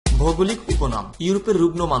ভৌগোলিক উপনাম: ইউরোপের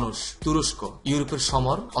রুগ্ন মানুষ তুরস্ক, ইউরোপের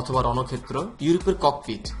সমর অথবা রণক্ষেত্র ইউরোপের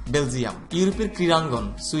ককপিট বেলজিয়াম, ইউরোপের ক্রীড়াঙ্গন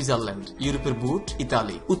সুইজারল্যান্ড, ইউরোপের বুট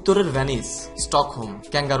ইতালি, উত্তরের ভেনিস স্টকহোম,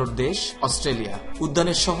 ক্যাঙ্গারুর দেশ অস্ট্রেলিয়া,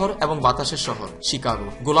 উদ্যানের শহর এবং বাতাসের শহর শিকাগো,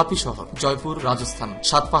 গোলাপি শহর জয়পুর রাজস্থান,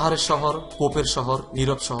 সাত পাহাড়ের শহর পোপের শহর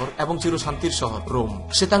নীরব শহর এবং চিরশান্তির শহর রোম,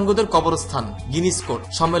 শ্বেতাঙ্গদের কবরস্থান গিনিস কোর্ট,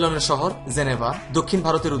 সম্মেলনের শহর জেনেভা, দক্ষিণ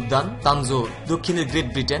ভারতের উদ্যান তানজোর, দক্ষিণের গ্রেট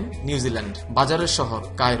ব্রিটেন নিউজিল্যান্ড, বাজারের শহর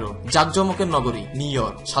কায়রো, জাকজমকের নগরী নিউ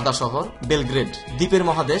ইয়র্ক, সাদা শহর বেলগ্রেড, দ্বীপের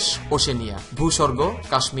মহাদেশ ওশেনিয়া, ভূস্বর্গ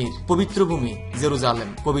কাশ্মীর, পবিত্র ভূমি জেরুজালেম,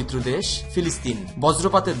 পবিত্র দেশ ফিলিস্তিন,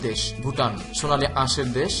 বজ্রপাতের দেশ ভুটান, সোনালী আঁশের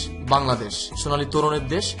দেশ বাংলাদেশ, সোনালী তরুণের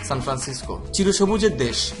দেশ সান ফ্রান্সিসকো, চিরসবুজের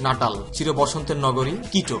দেশ নাটাল, চির বসন্তের নগরী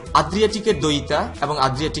কিটো, আদ্রিয়াটিকের দইতা এবং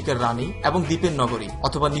আদ্রিয়াটিকের রানী এবং দ্বীপের নগরী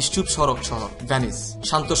অথবা নিশ্চুপ সড়ক শহর ভ্যানিস,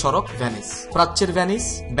 শান্ত সড়ক ভ্যানিস, প্রাচ্যের ভ্যানিস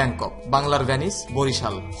ব্যাংকক, বাংলার Venice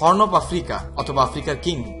Barishal, horn of Africa অথবা আফ্রিকার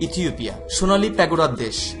কিং ইথিওপিয়া, সোনালী প্যাগোডার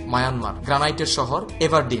দেশ মায়ানমার, গ্রানাইটের শহর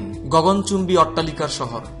এভারডিন, গগনচুম্বী অট্টালিকার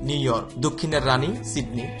শহর নিউ ইয়র্ক, দক্ষিণের রানী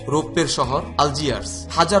সিডনি, রৌপ্যের শহর আলজিয়ার্স,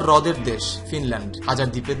 হাজার হ্রদের দেশ ফিনল্যান্ড, হাজার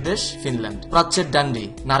দ্বীপের দেশ ফিনল্যান্ড, প্রাচ্যের ডান্ডি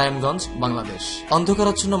নারায়ণগঞ্জ বাংলাদেশ,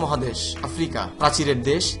 অন্ধকারাচ্ছন্ন মহাদেশ আফ্রিকা, প্রাচীরের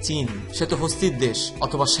দেশ চীন, শ্বেতহস্তির দেশ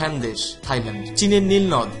অথবা শ্যাম দেশ থাইল্যান্ড, চীনের নীল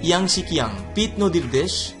নদ ইয়াংশিকিয়াং, পিত নদীর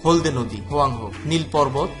দেশ হলদে নদী হোয়াংহো, নীল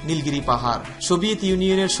পর্বত নীলগিরি পাহাড়, সোভিয়েত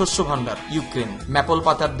ইউনিয়নের শস্য ভাণ্ডার ইউক্রেন, ম্যাপল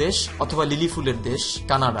পাতার দেশ অথবা লিলি ফুলের দেশ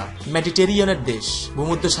কানাডা, মেডিটেরিয়ানের দেশ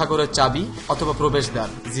ভূমধ্য সাগরের চাবি অথবা প্রবেশদ্বার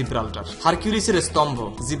জিব্রাল্টার, হারকিউলিসের স্তম্ভ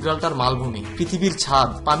জিব্রাল্টার মালভূমি, পৃথিবীর ছাদ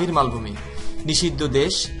পামির মালভূমি, নিষিদ্ধ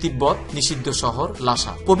দেশ তিব্বত, নিষিদ্ধ শহর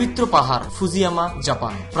লাসা, পবিত্র পাহাড় ফুজিয়ামা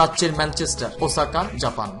জাপান, প্রাচ্যের ম্যানচেস্টার ওসাকা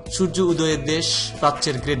জাপান, সূর্য উদয়ের দেশ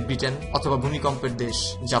প্রাচ্যের গ্রেট ব্রিটেন অথবা ভূমিকম্পের দেশ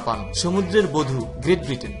জাপান, সমুদ্রের বধূ গ্রেট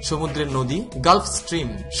ব্রিটেন, সমুদ্রের নদী গালফ স্ট্রিম,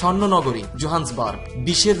 স্বর্ণনগরী জোহান্সবার্গ,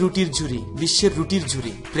 বিশ্বের রুটির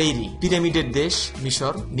ঝুড়ি প্রেইরি, পিরামিডের দেশ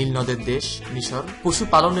মিশর, নীলনদের দেশ মিশর,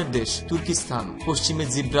 পশুপালনের দেশ তুর্কিস্তান, পশ্চিমে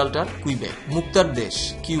জিব্রাল্টার কুইবেক, মুক্তার দেশ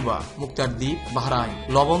কিউবা, মুক্তার দ্বীপ বাহরাইন,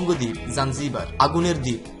 লবঙ্গ দ্বীপ জাঞ্জিবার, আগুনের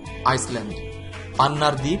দ্বীপ আইসল্যান্ড,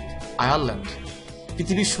 পান্নার দ্বীপ আয়ারল্যান্ড,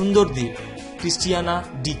 পৃথিবীর সুন্দর দ্বীপ ক্রিস্টিয়ানা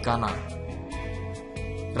ডি কানা,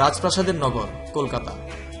 রাজপ্রাসাদের নগর কলকাতা,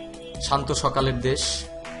 শান্ত সকালের দেশ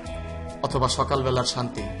অথবা সকালবেলার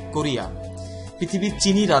শান্তি কোরিয়া, পৃথিবীর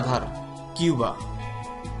চিনি রাধার কিউবা,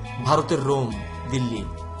 ভারতের রোম দিল্লি,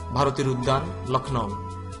 ভারতের উদ্যান লখনৌ,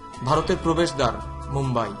 ভারতের প্রবেশদ্বার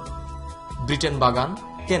মুম্বাই, ব্রিটেন বাগান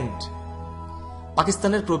কেন্ট,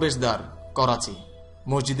 পাকিস্তানের প্রবেশদ্বার করাচি,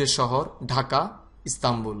 মসজিদের শহর ঢাকা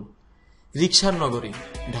ইস্তাম্বুল, রিকশার নগরী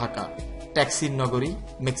ঢাকা, ট্যাক্সির নগরী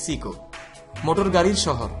মেক্সিকো, মোটর গাড়ির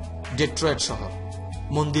শহর ডেট্রয়েট শহর,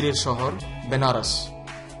 মন্দিরের শহর বেনারস,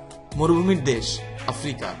 মরুভূমির দেশ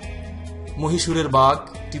আফ্রিকা, মহীশূরের বাঘ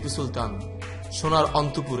টিপু সুলতান, সোনার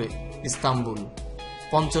অন্তপুরে ইস্তাম্বুল,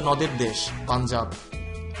 পঞ্চনদের দেশ পাঞ্জাব,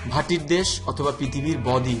 ভাটির দেশ অথবা পৃথিবীর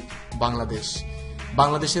বদ্বীপ বাংলাদেশ,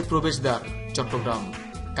 বাংলাদেশের প্রবেশদ্বার চট্টগ্রাম,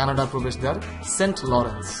 কানাডার প্রবেশদ্বার সেন্ট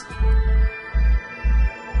লরেন্স।